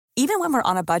Even when we're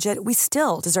on a budget, we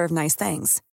still deserve nice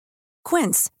things.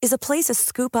 Quince is a place to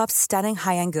scoop up stunning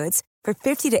high-end goods for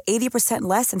 50 to 80%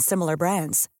 less than similar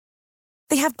brands.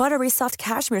 They have buttery soft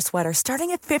cashmere sweaters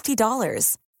starting at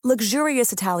 $50,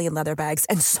 luxurious Italian leather bags,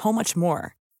 and so much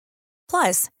more.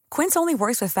 Plus, Quince only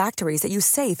works with factories that use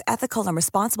safe, ethical, and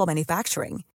responsible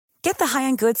manufacturing. Get the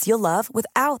high-end goods you'll love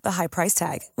without the high price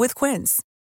tag with Quince.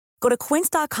 Go to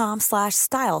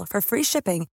quince.com/style for free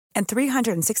shipping and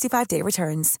 365-day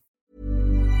returns.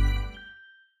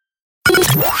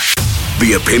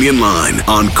 The Opinion Line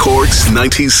on Cork's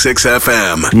 96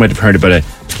 FM. You might have heard about a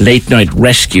late night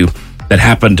rescue that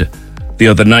happened the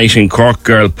other night in Cork.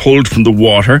 Girl pulled from the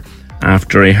water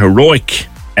after a heroic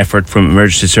effort from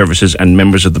emergency services and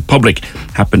members of the public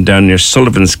happened down near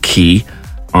Sullivan's Quay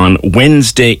on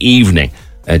Wednesday evening.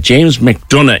 James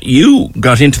McDonough, you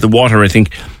got into the water, I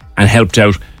think, and helped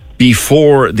out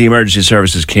before the emergency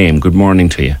services came. Good morning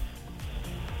to you.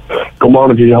 Good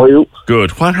morning, Peter. How are you?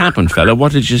 Good. What happened, fella?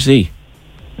 What did you see?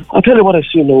 I'll tell you what I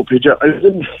see now, Peter. I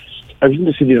was in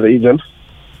the city the other evening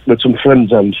with some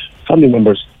friends and family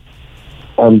members.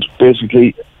 And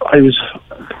basically,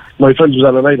 my friend was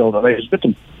on a night out and I was with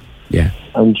them. Yeah.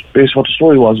 And basically what the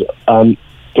story was,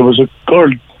 there was a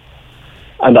girl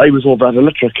and I was over at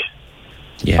Electric.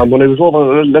 Yeah. And when I was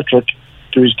over at Electric,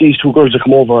 there was these two girls that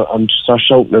come over and start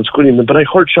shouting and screaming. But I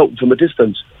heard shouting from a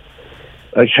distance,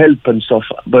 like help and stuff.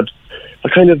 But I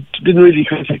kind of didn't really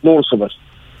take notice of it.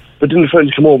 But then the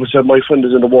friends come over and said, my friend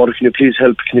is in the water, can you please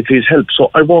help? Can you please help?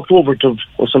 So I walked over to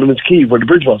O'Sullivan's Quay where the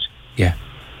bridge was. Yeah.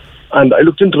 And I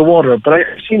looked into the water, but I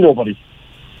seen nobody.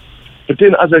 But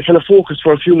then as I kind of focused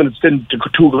for a few minutes, then the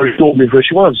two girls told me where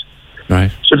she was.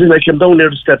 Right. So then I came down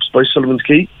near the steps by Sullivan's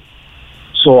Quay.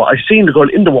 So I seen the girl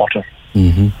in the water.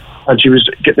 Mm-hmm. And she was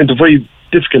getting into very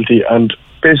difficulty. And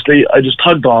basically I just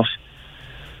tugged off.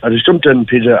 I just jumped in,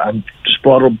 Peter, and just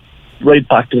brought her right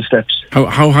back to the steps.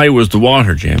 How high was the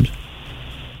water, James?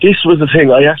 This was the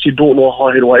thing. I actually don't know how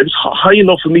high it was. It was high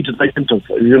enough for me to dive into.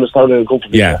 If you understand where I'm coming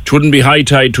from. Yeah, it wouldn't be high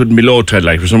tide, it wouldn't be low tide,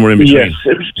 like, or somewhere in between. Yes,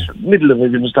 it was middle of it,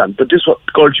 if you understand. But this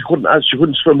girl, she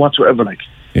couldn't swim whatsoever, like.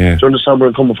 Yeah. Do you understand where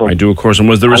I'm coming from? I do, of course. And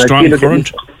was there a strong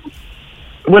current?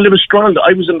 Well, it was strong.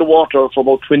 I was in the water for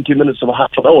about 20 minutes of a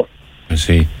half an hour. I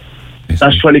see.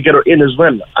 That's trying to get her in as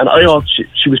well. And I thought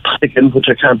she was panicking, which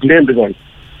I can't blame the girl.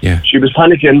 Yeah. She was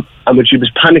panicking, and when she was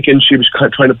panicking, she was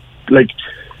trying to, like,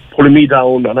 pulling me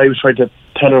down, and I was trying to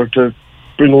tell her to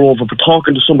bring her over. But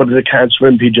talking to somebody that can't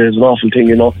swim, PJ, is an awful thing,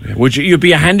 you know. Would you'd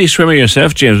be a handy swimmer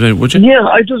yourself, James, would you? Yeah,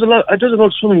 I do a lot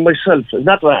of swimming myself.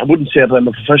 Not that I wouldn't say that I'm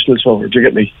a professional swimmer, do you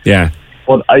get me? Yeah.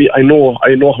 But I know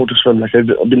how to swim. Like, I've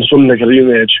been swimming like at a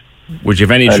young age. Would you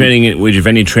have any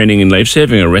training in life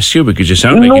saving or rescue? Because you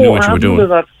sound like you know what you were doing. No,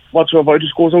 that whatsoever. I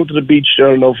just goes out to the beach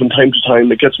there now from time to time.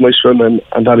 It gets my swimming,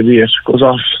 and that'll be it. Goes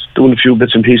off doing a few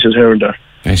bits and pieces here and there.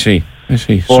 I see. But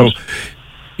so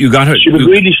you got her. She was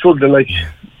really struggling. Like,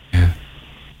 yeah.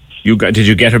 Did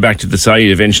you get her back to the side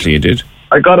eventually? You did.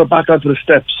 I got her back onto the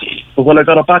steps, but when I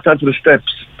got her back onto the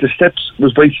steps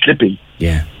was very slippy.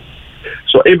 Yeah.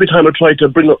 So every time I tried to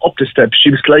bring her up the steps, she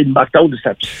was sliding back down the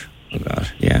steps. Oh God,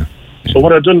 yeah. So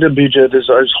what I done then, BJ, is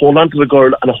I just hold on to the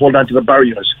girl and I hold on to the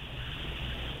barriers.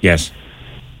 Yes.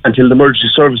 Until the emergency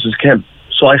services came.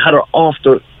 So I had her off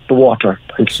the water,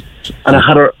 and I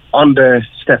had her on the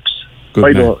steps. Good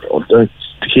by man. the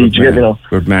key, you know.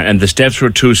 Good man. And the steps were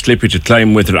too slippery to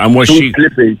climb with her. And was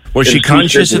she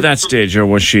conscious at that stage, or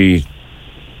was she?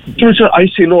 I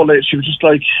see no light. She was just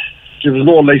like, there was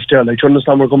no life there. Like, do you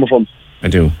understand where I'm coming from? I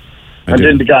do.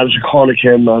 Then the Garda Síochána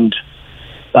came, and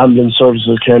the ambulance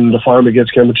services came, the fire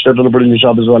brigades came, which they've done a brilliant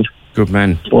job as well. Good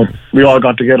man. But we all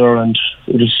got together, and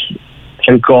we just,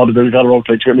 thank God that we got her out,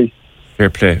 like, do you know what I mean? Fair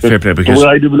play. Because the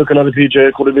way I do be looking at it, PJ,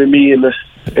 it could have been me, and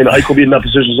I could be in that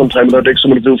position sometime, and I'd take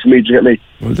someone to do it for me, do you get me?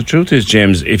 Well, the truth is,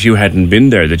 James, if you hadn't been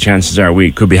there, the chances are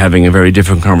we could be having a very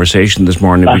different conversation this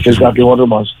morning. That's exactly what it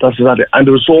was. That's exactly. And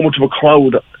there was so much of a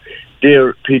crowd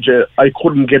there, PJ, I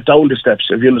couldn't get down the steps,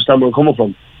 if you understand where I'm coming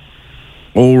from.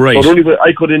 Oh, right. So the only way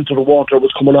I could into the water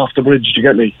was coming off the bridge, do you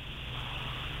get me?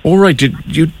 Oh, right. Did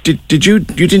you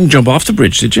didn't jump off the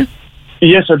bridge, did you?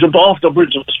 Yes, I jumped off the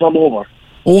bridge and swam over.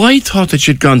 Oh, I thought that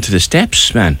you'd gone to the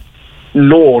steps, man.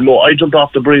 No, I jumped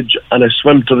off the bridge and I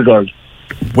swam to the girl.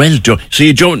 Well done. So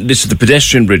you jumped, this is the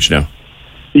pedestrian bridge now?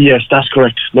 Yes, that's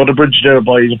correct. Not a bridge there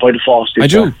by the fast. I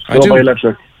do. By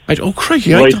Electric. Oh,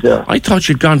 crikey. Right I thought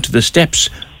you'd gone to the steps.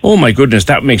 Oh, my goodness,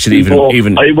 that makes it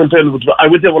even... I went there with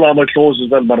all my clothes as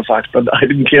well, matter of fact, but I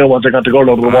didn't care once I got the girl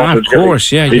out of the water. Of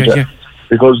course, yeah.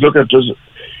 Because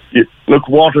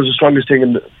water is the strongest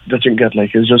thing that you can get,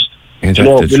 like, it's just... when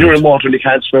you're in water and you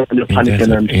can't swim and you're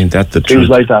panicking and ain't that the things truth?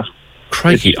 like that.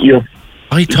 Crikey. You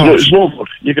I thought... it's no good.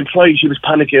 You can try. She was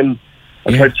panicking.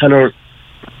 I tried to tell her,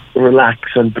 relax,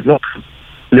 and but look,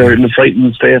 you're in a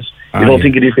frightened state. You don't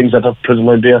think of these things at a prison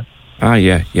line, do you?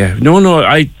 Yeah. No,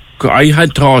 I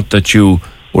had thought that you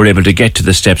were able to get to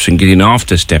the steps and get in off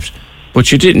the steps,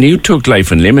 but you didn't. You took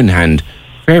life and limb in hand.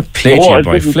 Fair play to you,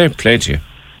 boy. Fair play to you.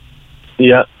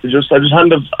 Yeah, I just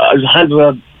handed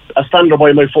a stander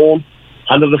by my phone,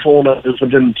 handed the phone,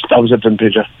 and then that was it, then,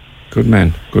 PJ. Good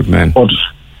man. But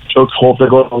just hope the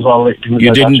girl was all right.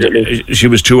 You didn't. She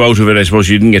was too out of it, I suppose.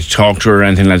 You didn't get to talk to her or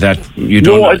anything like that.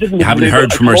 No, I didn't. You haven't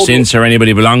heard from her since, or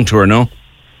anybody belonged to her, no?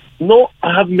 No,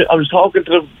 I haven't. I was talking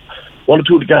to one or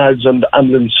two of the guards and the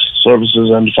ambulance services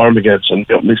and the fire brigades, and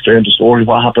got me explained the story,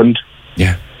 what happened,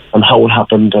 and how it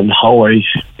happened, and how I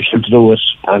came to do it,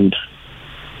 and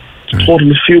told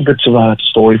them a few bits of that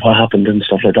story, what happened and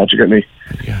stuff like that. You get me?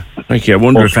 Yeah. I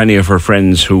wonder if any of her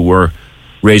friends who were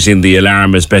raising the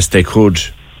alarm as best they could.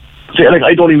 See,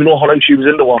 I don't even know how long she was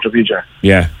in the water, PJ.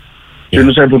 Yeah. You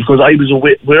understand? Because I was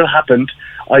away where it happened.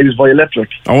 I was by electric.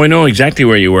 Oh, I know exactly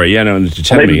where you were. Yeah, no, to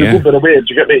tell me. I was a good bit away. Do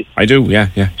you get me? I do. Yeah.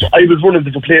 So I was running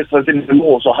to the place that I didn't even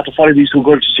know, so I had to follow these two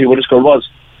girls to see where this girl was.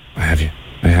 I have you.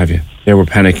 They were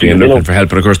panicking and looking for help,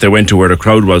 but of course they went to where the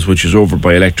crowd was, which is over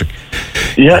by electric.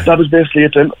 Yeah, that was basically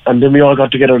it then. And then we all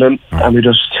got together then, and we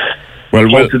just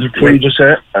to the tree, just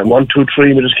say, and 1, 2,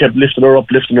 3, we just kept lifting her up.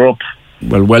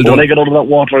 Well done. When I got out of that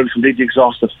water, I was completely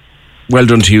exhausted. Well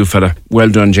done to you, fella. Well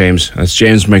done, James. That's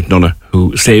James McDonough,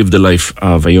 who saved the life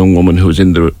of a young woman who was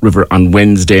in the river on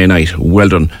Wednesday night. Well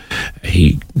done.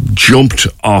 He jumped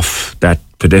off that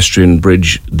pedestrian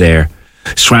bridge there,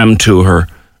 swam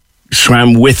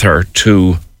with her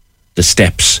to the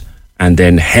steps, and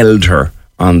then held her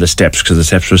on the steps because the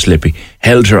steps were slippy,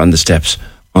 held her on the steps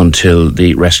until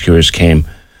the rescuers came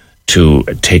to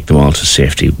take them all to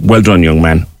safety. Well done, young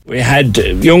man. We had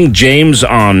young James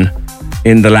on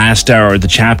in the last hour, the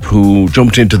chap who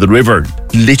jumped into the river,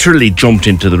 literally jumped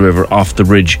into the river off the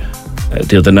bridge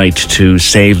the other night to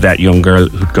save that young girl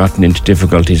who'd gotten into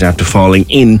difficulties after falling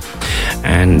in.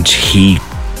 And he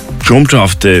jumped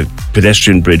off the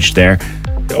pedestrian bridge there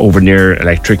over near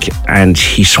Electric, and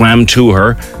he swam to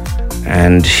her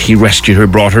and he rescued her,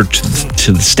 brought her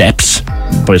to the steps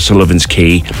by Sullivan's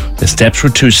Quay. The steps were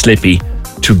too slippy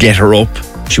to get her up.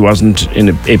 She wasn't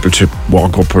able to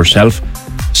walk up herself,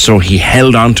 so he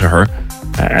held on to her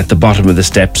at the bottom of the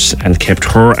steps and kept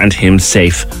her and him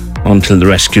safe until the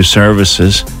rescue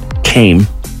services came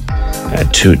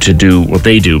to do what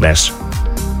they do best.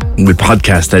 We'll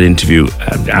podcast that interview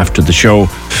after the show,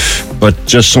 but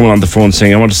just someone on the phone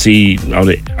saying, I'm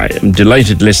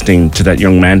delighted listening to that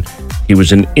young man. He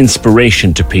was an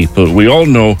inspiration to people. We all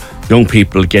know young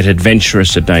people get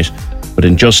adventurous at night, but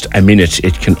in just a minute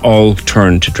it can all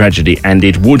turn to tragedy, and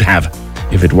it would have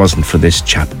if it wasn't for this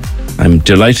chap. I'm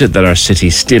delighted that our city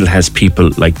still has people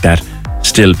like that,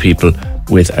 still people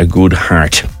with a good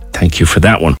heart. Thank you for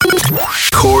that one.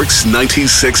 Cork's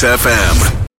 96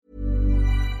 FM.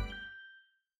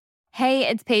 Hey,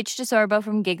 it's Paige DeSorbo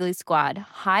from Giggly Squad.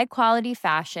 High quality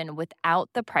fashion without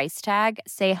the price tag.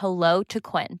 Say hello to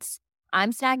Quince.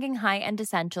 I'm snagging high-end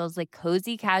essentials like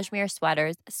cozy cashmere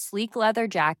sweaters, sleek leather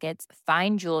jackets,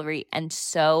 fine jewelry, and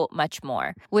so much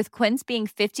more. With Quince being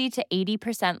 50 to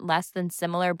 80% less than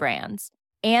similar brands.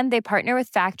 And they partner with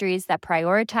factories that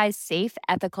prioritize safe,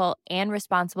 ethical, and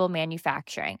responsible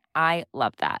manufacturing. I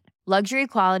love that. Luxury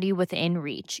quality within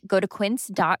reach. Go to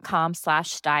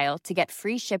quince.com/style to get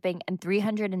free shipping and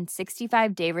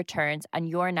 365-day returns on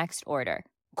your next order.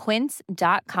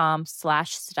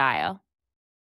 Quince.com/style.